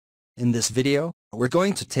In this video, we're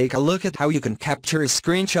going to take a look at how you can capture a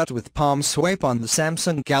screenshot with palm swipe on the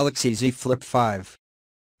Samsung Galaxy Z Flip 5.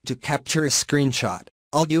 To capture a screenshot,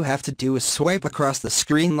 all you have to do is swipe across the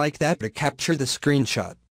screen like that to capture the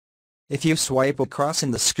screenshot. If you swipe across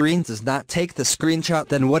and the screen does not take the screenshot,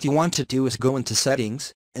 then what you want to do is go into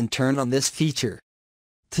Settings, and turn on this feature.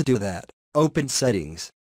 To do that, open Settings.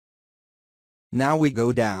 Now we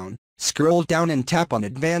go down, scroll down and tap on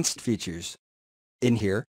Advanced Features. In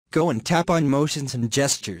here, go and tap on Motions and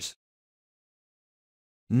Gestures.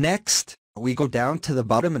 Next, we go down to the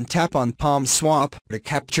bottom and tap on Palm Swap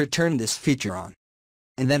to turn this feature on.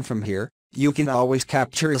 And then from here, you can always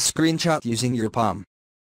capture a screenshot using your palm.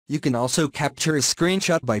 You can also capture a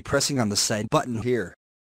screenshot by pressing on the side button here.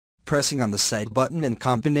 Pressing on the side button in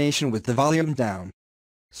combination with the volume down.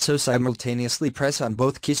 So simultaneously press on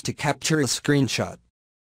both keys to capture a screenshot.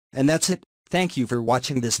 And that's it. Thank you for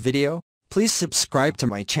watching this video. Please subscribe to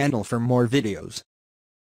my channel for more videos.